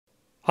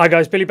Hi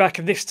guys, Billy back,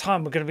 and this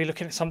time we're going to be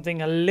looking at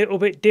something a little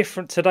bit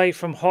different today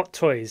from Hot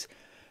Toys.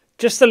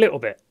 Just a little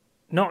bit.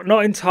 Not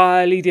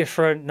entirely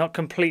different, not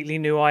completely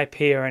new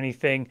IP or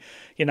anything.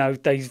 You know,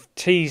 they've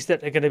teased that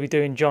they're going to be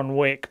doing John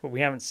Wick, but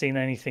we haven't seen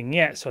anything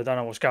yet, so I don't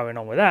know what's going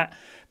on with that.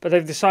 But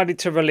they've decided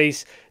to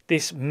release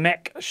this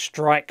Mech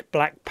Strike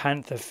Black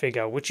Panther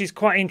figure, which is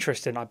quite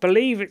interesting. I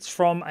believe it's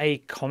from a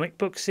comic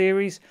book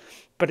series,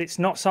 but it's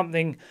not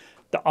something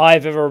that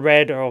I've ever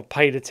read or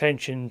paid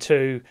attention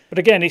to. But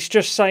again, it's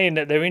just saying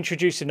that they're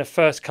introducing the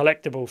first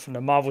collectible from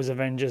the Marvel's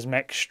Avengers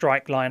Mech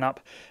Strike lineup,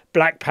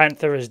 Black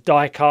Panther as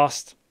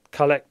die-cast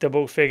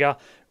collectible figure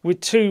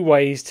with two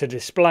ways to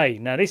display.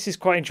 Now this is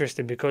quite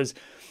interesting because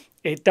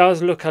it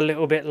does look a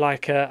little bit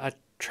like a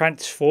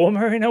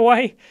Transformer in a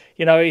way.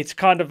 You know, it's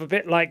kind of a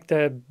bit like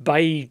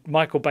the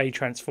Michael Bay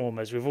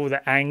Transformers with all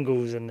the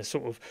angles and the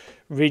sort of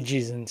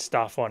ridges and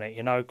stuff on it,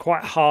 you know,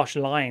 quite harsh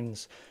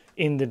lines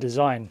in the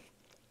design.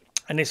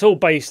 And it's all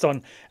based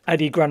on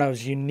Adi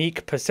Grano's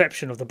unique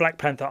perception of the Black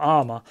Panther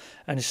armor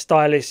and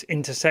stylish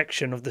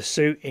intersection of the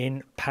suit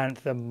in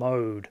Panther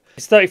mode.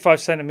 It's 35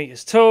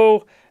 centimeters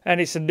tall,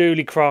 and it's a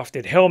newly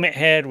crafted helmet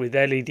head with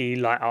LED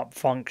light up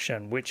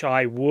function, which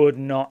I would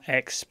not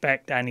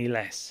expect any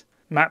less.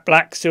 Matte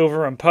black,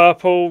 silver and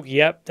purple.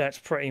 Yep, that's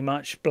pretty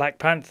much Black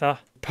Panther.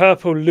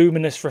 Purple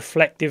luminous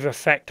reflective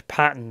effect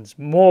patterns.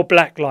 More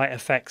blacklight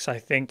effects, I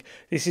think.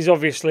 This is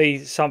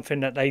obviously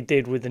something that they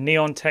did with the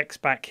neon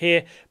text back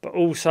here, but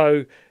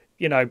also,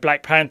 you know,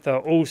 Black Panther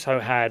also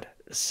had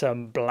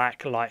some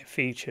blacklight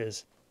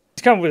features.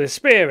 It's come with a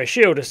spear, a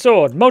shield, a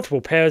sword,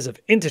 multiple pairs of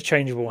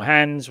interchangeable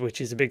hands,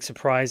 which is a big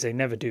surprise. They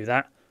never do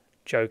that.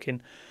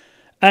 Joking.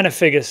 And a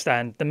figure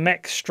stand. The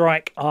Mech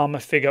Strike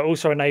armor figure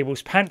also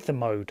enables Panther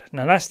mode.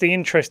 Now that's the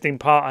interesting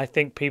part I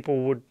think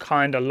people would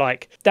kind of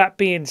like. That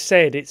being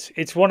said,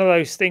 it's one of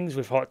those things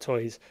with Hot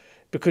Toys,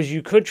 because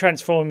you could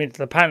transform into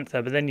the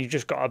Panther, but then you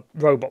just got a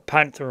Robot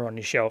Panther on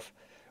your shelf,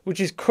 which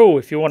is cool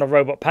if you want a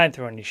Robot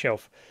Panther on your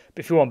shelf.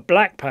 But if you want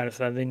Black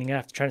Panther, then you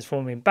have to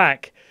transform him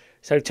back.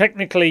 So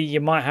technically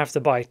you might have to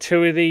buy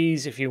two of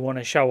these if you want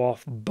to show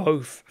off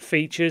both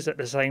features at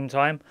the same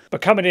time. But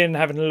coming in and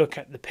having a look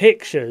at the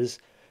pictures,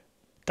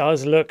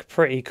 does look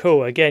pretty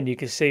cool. Again, you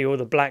can see all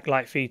the black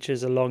light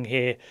features along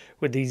here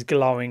with these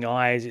glowing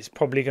eyes. It's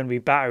probably going to be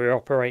battery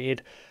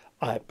operated.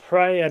 I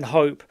pray and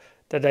hope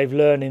that they've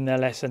learned in their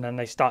lesson and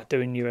they start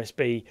doing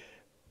USB,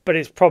 but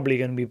it's probably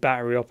going to be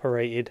battery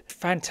operated.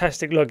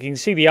 Fantastic look. You can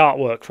see the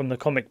artwork from the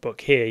comic book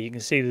here. You can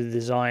see the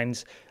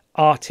designs,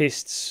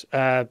 artists,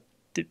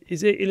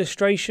 is it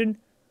illustration?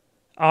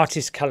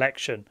 Artist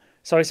collection.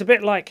 So it's a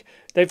bit like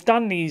they've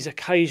done these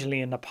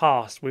occasionally in the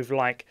past with,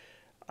 like,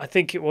 I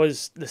think it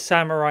was the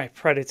Samurai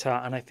Predator,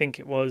 and I think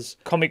it was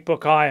comic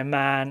book Iron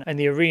Man and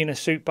the arena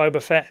suit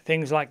Boba Fett,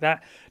 things like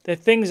that. They're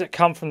things that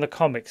come from the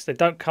comics. They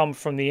don't come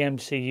from the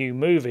MCU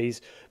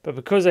movies, but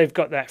because they've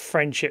got that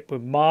friendship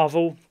with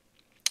Marvel,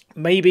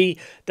 maybe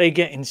they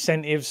get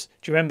incentives.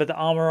 Do you remember the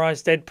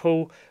armorized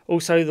Deadpool?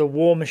 Also the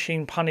War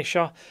Machine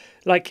Punisher.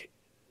 Like,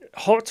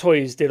 Hot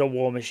Toys did a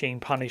War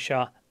Machine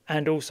Punisher,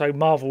 and also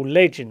Marvel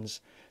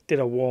Legends did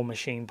a War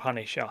Machine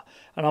Punisher.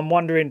 And I'm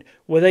wondering,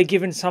 were they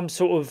given some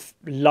sort of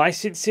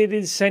licensing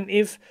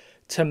incentive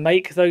to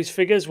make those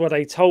figures? Were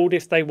they told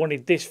if they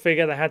wanted this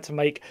figure they had to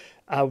make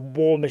a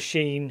War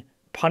Machine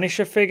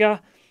Punisher figure?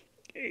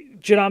 Do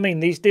you know what I mean?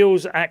 These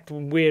deals act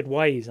in weird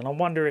ways, and I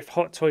wonder if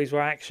Hot Toys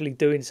were actually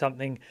doing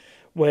something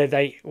where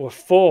they were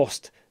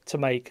forced to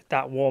make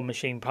that War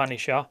Machine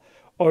Punisher,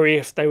 or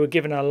if they were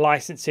given a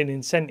licensing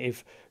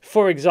incentive.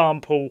 For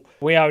example,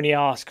 we only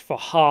ask for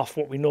half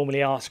what we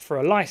normally ask for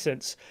a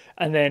license,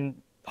 and then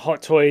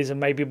Hot Toys and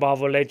maybe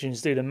Marvel Legends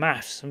do the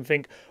maths and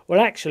think, well,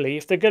 actually,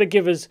 if they're going to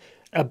give us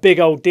a big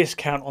old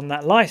discount on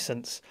that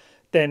license,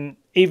 then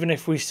even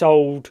if we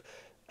sold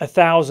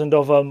 1,000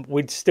 of them,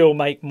 we'd still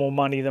make more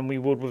money than we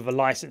would with a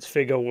license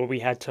figure where we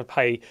had to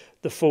pay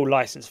the full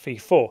license fee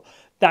for.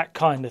 That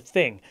kind of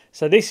thing.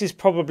 So this is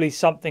probably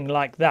something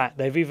like that.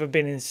 They've either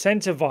been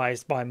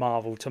incentivized by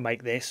Marvel to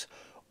make this,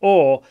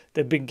 or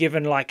they've been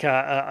given like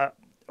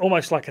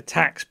almost like a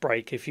tax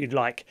break, if you'd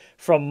like,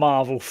 from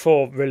Marvel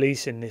for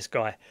releasing this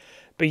guy.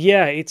 But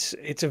yeah, it's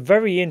a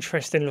very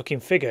interesting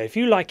looking figure. If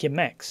you like your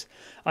mechs,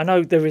 I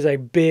know there is a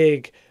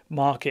big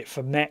market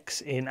for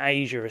mechs in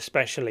Asia,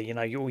 especially, you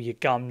know, all your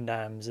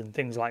Gundams and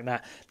things like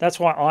that.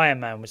 That's why Iron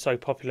Man was so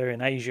popular in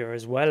Asia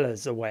as well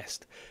as the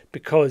West,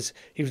 because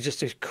he was just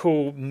this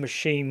cool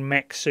machine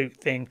mech suit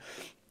thing.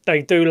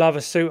 They do love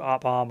a suit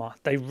up armor.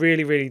 They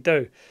really, really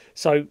do.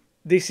 So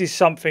this is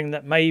something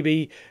that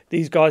maybe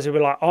these guys will be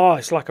like, oh,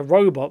 it's like a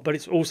robot, but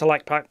it's also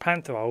like Black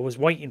Panther. I was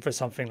waiting for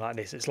something like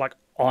this. It's like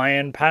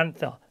Iron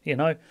Panther, you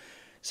know?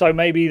 So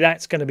maybe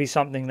that's going to be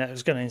something that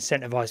is going to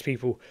incentivize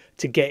people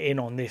to get in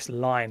on this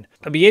line.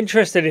 I'd be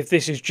interested if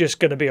this is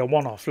just going to be a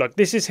one-off. Look,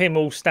 this is him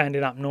all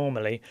standing up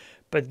normally,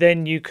 but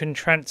then you can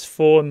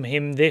transform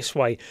him this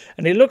way.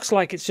 And it looks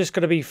like it's just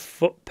going to be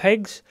foot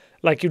pegs.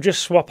 Like you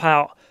just swap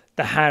out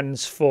the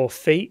hands for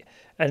feet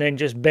and then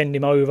just bend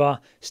him over,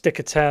 stick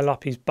a tail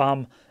up his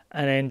bum,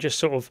 and then just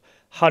sort of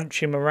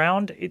hunch him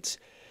around.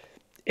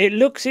 it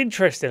looks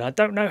interesting. I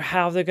don't know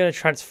how they're going to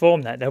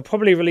transform that. They'll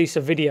probably release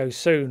a video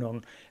soon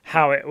on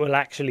how it will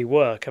actually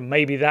work, and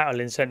maybe that will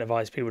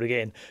incentivize people to get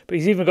in. But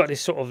he's even got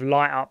this sort of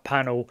light up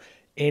panel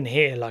in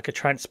here, like a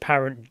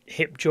transparent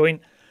hip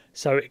joint,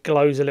 so it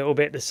glows a little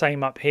bit. The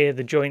same up here,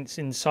 the joints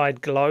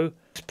inside glow.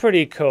 It's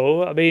pretty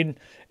cool. I mean,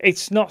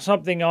 it's not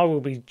something I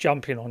will be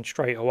jumping on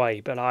straight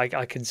away, but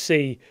I can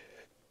see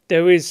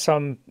there is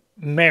some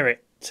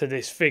merit to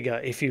this figure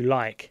if you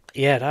like.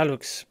 Yeah, that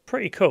looks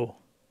pretty cool.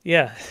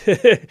 Yeah,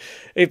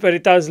 but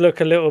it does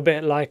look a little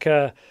bit like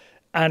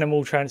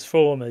Animal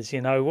Transformers,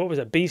 you know. What was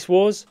it, Beast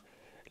Wars?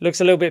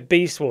 Looks a little bit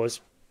Beast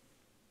Wars.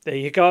 There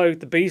you go.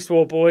 The Beast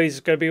War boys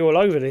are going to be all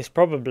over this,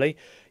 probably.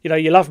 You know,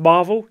 you love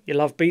Marvel, you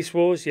love Beast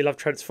Wars, you love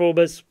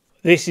Transformers.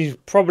 This is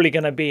probably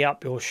going to be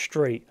up your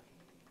street.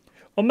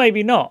 Or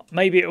maybe not.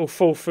 Maybe it will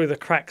fall through the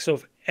cracks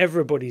of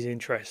everybody's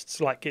interests.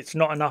 Like, it's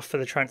not enough for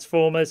the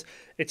Transformers,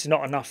 it's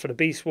not enough for the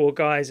Beast War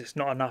guys, it's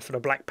not enough for the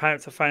Black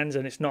Panther fans,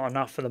 and it's not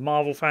enough for the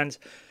Marvel fans.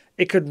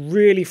 It could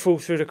really fall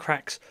through the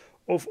cracks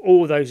of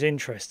all those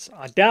interests.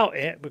 I doubt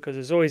it, because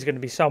there's always going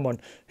to be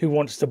someone who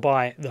wants to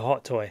buy the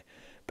hot toy.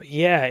 But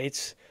yeah,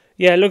 it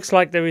looks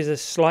like there is a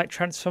slight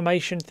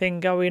transformation thing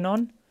going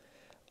on.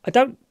 I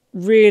don't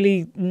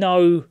really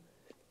know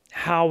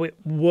how it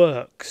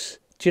works.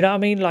 Do you know what I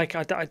mean? Like,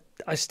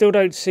 I still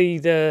don't see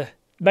the...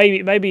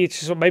 Maybe it's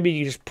just, maybe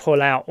you just pull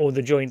out all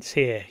the joints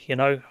here, you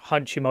know,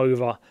 hunch him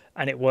over,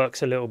 and it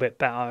works a little bit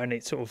better, and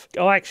it sort of...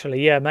 Oh,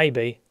 actually, yeah,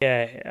 maybe.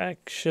 Yeah,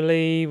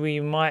 actually, we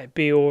might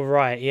be all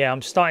right. Yeah,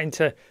 I'm starting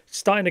to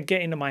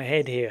get into my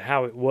head here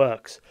how it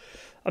works.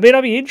 I mean,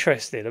 I'd be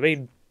interested. I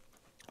mean,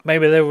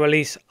 maybe they'll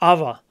release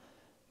other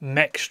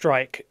Mech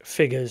Strike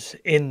figures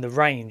in the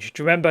range.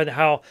 Do you remember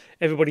how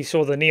everybody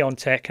saw the Neon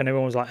Tech and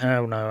everyone was like,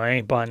 oh no, I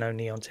ain't buying no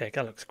Neon Tech,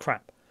 that looks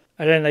crap.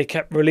 And then they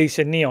kept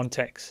releasing Neon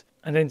Techs.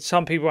 And then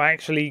some people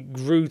actually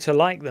grew to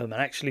like them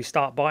and actually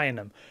start buying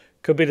them.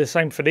 Could be the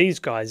same for these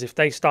guys. If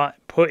they start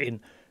putting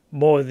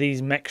more of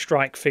these Mech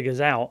Strike figures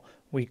out,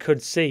 we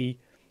could see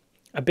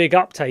a big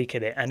uptake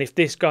in it. And if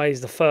this guy is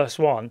the first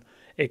one,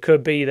 it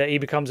could be that he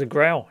becomes a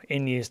Grail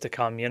in years to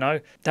come, you know.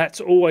 That's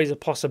always a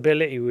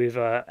possibility with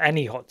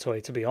any hot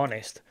toy, to be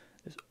honest.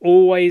 There's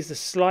always a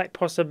slight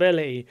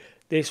possibility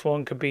this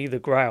one could be the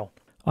Grail.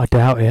 I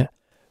doubt it,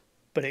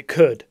 but it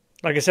could.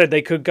 Like I said,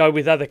 they could go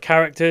with other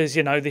characters.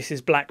 You know, this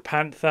is Black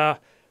Panther.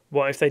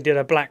 What if they did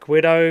a Black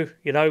Widow?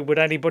 You know, would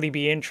anybody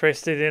be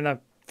interested in a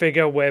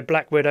figure where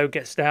Black Widow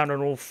gets down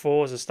on all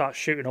fours and starts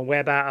shooting a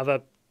web out of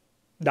her?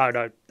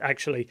 No,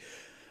 actually,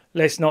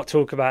 let's not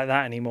talk about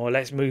that anymore.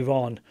 Let's move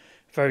on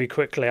very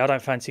quickly. I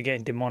don't fancy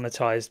getting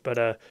demonetized.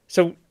 But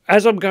so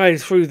as I'm going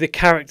through the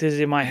characters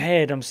in my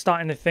head, I'm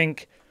starting to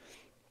think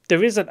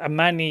there isn't a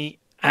many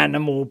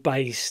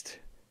animal-based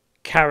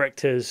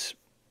characters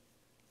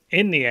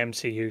in the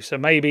MCU, so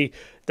maybe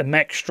the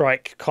Mech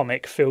Strike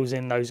comic fills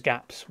in those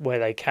gaps where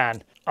they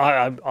can.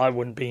 I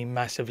wouldn't be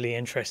massively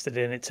interested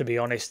in it, to be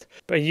honest.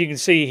 But you can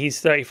see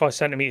he's 35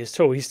 centimeters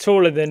tall. He's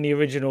taller than the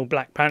original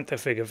Black Panther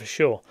figure for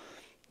sure.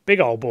 Big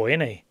old boy,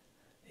 isn't he?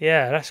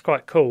 Yeah, that's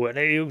quite cool. And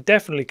he'll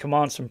definitely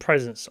command some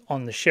presence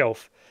on the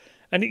shelf.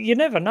 And you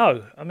never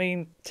know. I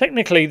mean,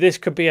 technically this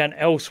could be an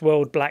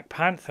Elseworld Black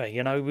Panther.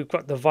 You know, we've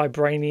got the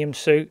vibranium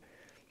suit.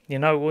 You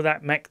know, all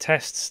that mech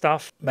test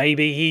stuff.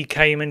 Maybe he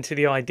came into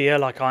the idea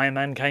like Iron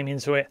Man came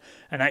into it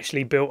and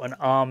actually built an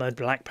armoured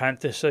Black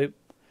Panther suit.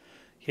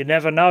 You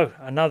never know.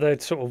 Another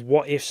sort of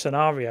what-if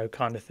scenario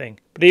kind of thing.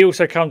 But he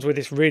also comes with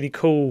this really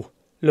cool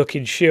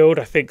looking shield.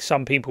 I think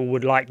some people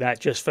would like that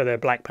just for their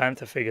Black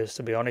Panther figures,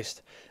 to be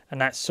honest. And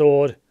that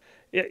sword.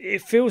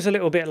 It feels a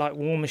little bit like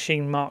War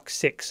Machine Mark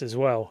 6 as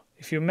well.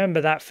 If you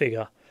remember that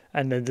figure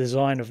and the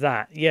design of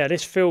that. Yeah,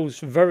 this feels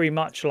very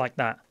much like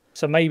that.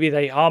 So maybe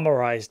they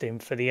armorized him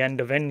for the end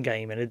of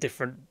Endgame in a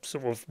different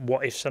sort of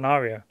what-if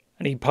scenario.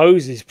 And he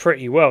poses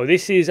pretty well.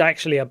 This is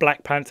actually a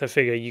Black Panther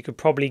figure. You could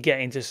probably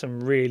get into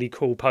some really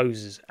cool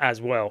poses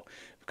as well.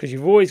 Because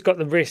you've always got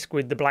the risk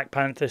with the Black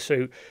Panther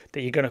suit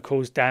that you're going to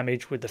cause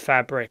damage with the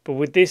fabric. But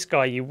with this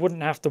guy, you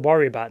wouldn't have to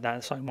worry about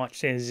that so much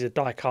since he's a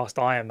die-cast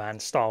Iron Man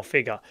style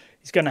figure.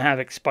 He's going to have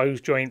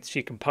exposed joints.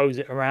 You can pose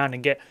it around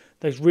and get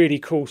those really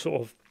cool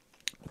sort of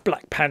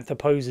Black Panther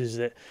poses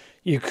that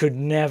you could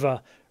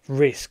never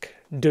risk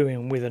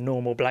doing with a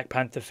normal Black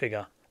Panther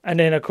figure. And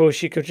then of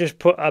course you could just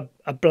put a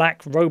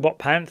black robot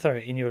panther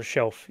in your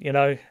shelf, you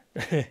know.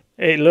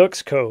 It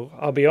looks cool,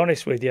 I'll be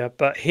honest with you,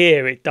 but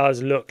here it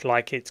does look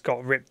like it's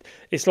got ripped.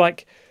 It's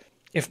like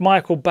if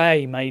Michael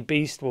Bay made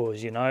Beast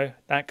Wars, you know,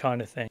 that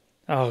kind of thing.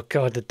 Oh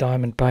god, the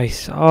diamond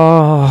base.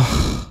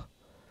 Oh,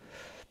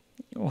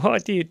 why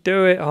do you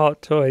do it,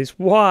 Hot Toys?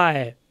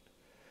 Why?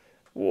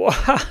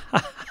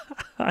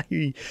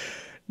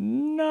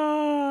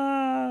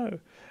 No.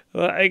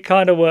 Well, it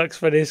kind of works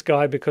for this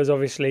guy because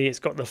obviously it's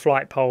got the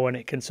flight pole and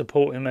it can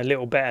support him a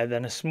little better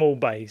than a small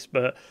base.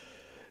 But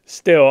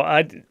still,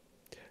 as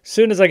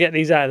soon as I get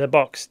these out of the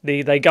box,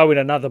 they go in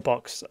another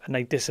box and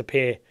they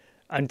disappear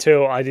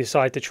until I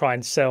decide to try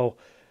and sell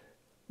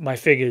my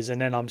figures. And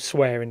then I'm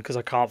swearing because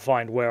I can't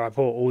find where I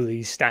bought all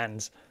these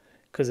stands.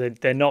 because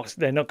they're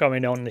not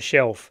going on the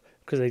shelf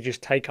because they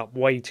just take up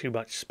way too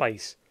much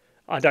space.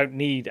 I don't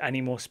need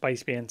any more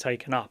space being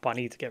taken up. I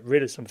need to get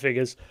rid of some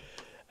figures,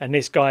 and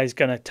this guy's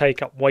going to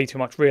take up way too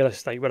much real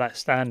estate with that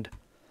stand.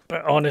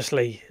 But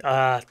honestly,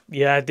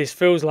 yeah, this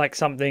feels like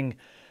something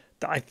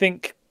that I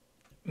think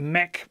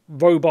Mech,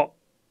 Robot,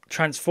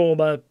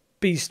 Transformer,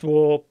 Beast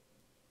War,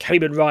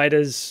 Kamen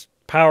Riders,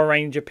 Power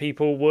Ranger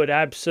people would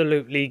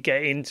absolutely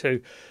get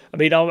into. I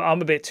mean,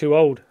 I'm a bit too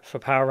old for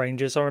Power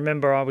Rangers. I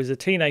remember I was a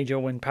teenager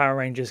when Power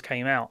Rangers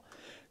came out,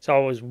 so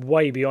I was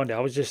way beyond it. I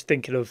was just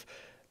thinking of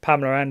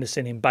Pamela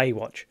Anderson in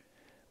Baywatch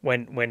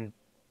when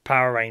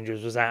Power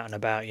Rangers was out and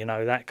about, you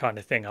know, that kind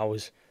of thing. I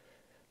was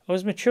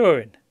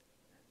maturing,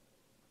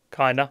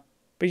 kinda.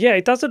 But yeah,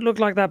 it doesn't look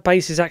like that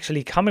base is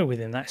actually coming with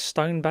him, that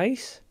stone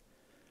base.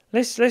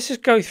 Let's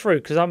just go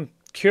through, because I'm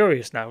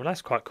curious now. Well,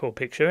 that's quite a cool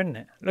picture, isn't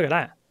it? Look at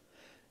that.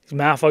 His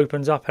mouth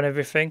opens up and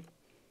everything.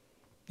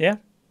 Yeah,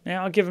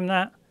 I'll give him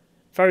that.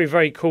 Very,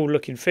 very cool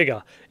looking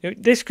figure.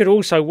 This could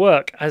also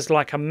work as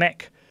like a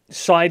Mech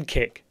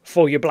sidekick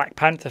for your Black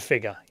Panther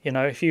figure. You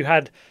know, if you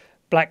had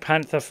Black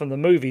Panther from the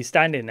movie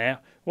standing there,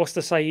 what's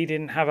to say he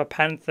didn't have a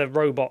Panther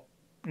robot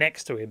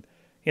next to him?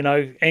 You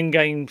know,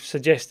 Endgame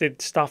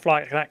suggested stuff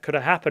like that could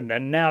have happened,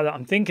 and now that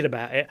I'm thinking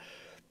about it,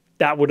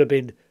 that would have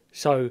been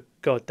so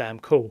goddamn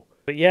cool.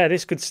 But yeah,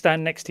 this could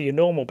stand next to your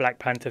normal Black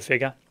Panther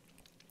figure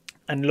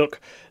and look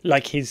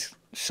like his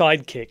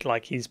sidekick,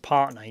 like his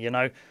partner, you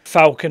know,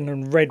 Falcon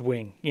and Red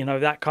Wing, you know,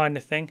 that kind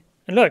of thing.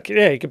 And look,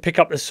 yeah, you could pick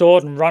up the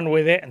sword and run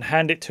with it and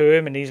hand it to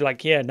him, and he's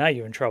like, yeah, now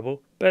you're in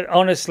trouble. But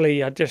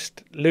honestly,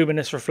 just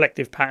luminous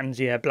reflective patterns,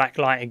 yeah, black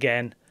light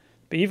again.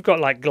 But you've got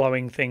like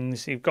glowing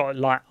things, you've got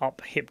light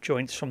up hip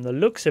joints from the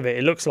looks of it.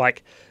 It looks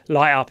like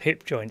light up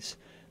hip joints.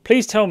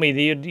 Please tell me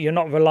that you're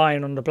not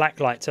relying on the black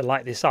light to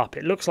light this up.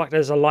 It looks like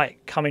there's a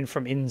light coming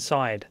from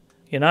inside,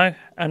 you know?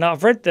 And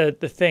I've read the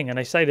thing, and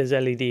they say there's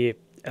LED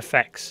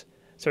effects.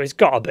 So it's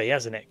got to be,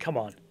 hasn't it? Come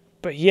on.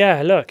 But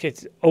yeah, look,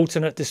 it's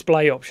alternate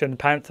display option,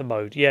 Panther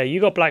mode. Yeah,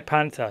 you got Black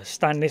Panther.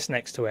 Stand this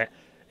next to it.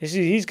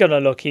 He's going to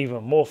look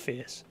even more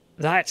fierce.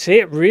 That's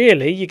it,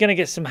 really. You're going to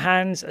get some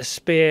hands, a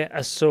spear,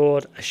 a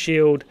sword, a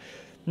shield.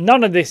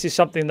 None of this is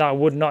something that I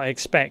would not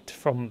expect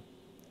from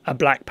a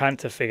Black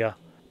Panther figure.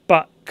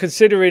 But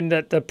considering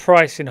that the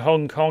price in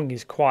Hong Kong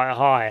is quite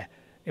high,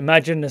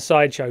 imagine the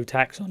sideshow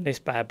tax on this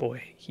bad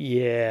boy.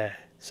 Yeah.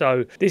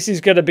 So this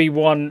is going to be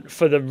one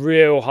for the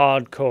real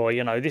hardcore.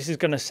 You know, this is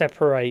going to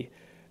separate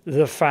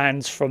the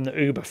fans from the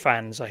Uber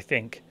fans, I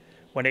think,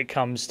 when it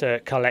comes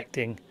to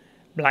collecting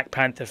Black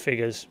Panther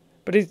figures.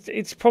 But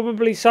it's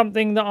probably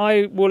something that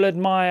I will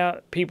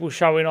admire people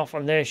showing off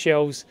on their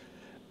shelves,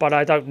 but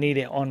I don't need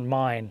it on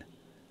mine.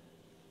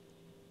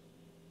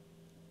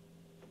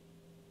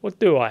 What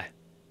do I?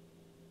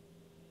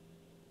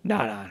 No,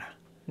 I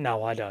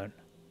don't.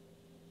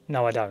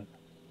 No, I don't.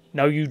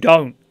 No, you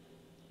don't.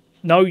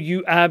 No,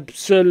 you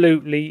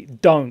absolutely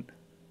don't.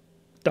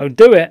 Don't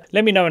do it.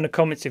 Let me know in the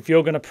comments if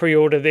you're going to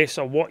pre-order this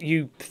or what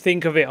you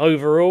think of it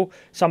overall.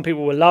 Some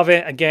people will love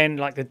it. Again,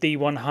 like the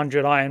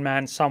D100 Iron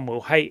Man, some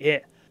will hate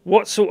it.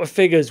 What sort of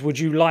figures would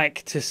you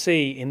like to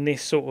see in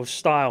this sort of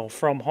style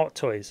from Hot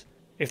Toys?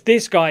 If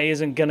this guy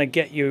isn't going to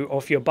get you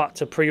off your butt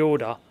to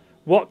pre-order,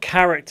 what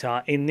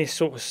character in this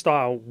sort of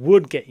style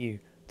would get you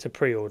to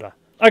pre-order?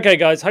 Okay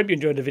guys, hope you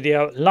enjoyed the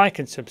video. Like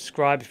and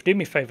subscribe. If you do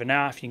me a favour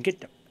now, if you can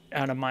get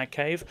out of my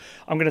cave,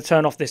 I'm going to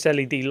turn off this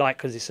LED light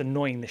because it's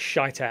annoying the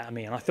shite out of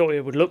me, and I thought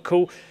it would look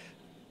cool,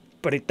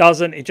 but it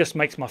doesn't. It just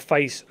makes my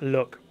face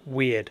look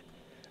weird.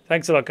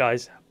 Thanks a lot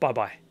guys. Bye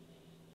bye.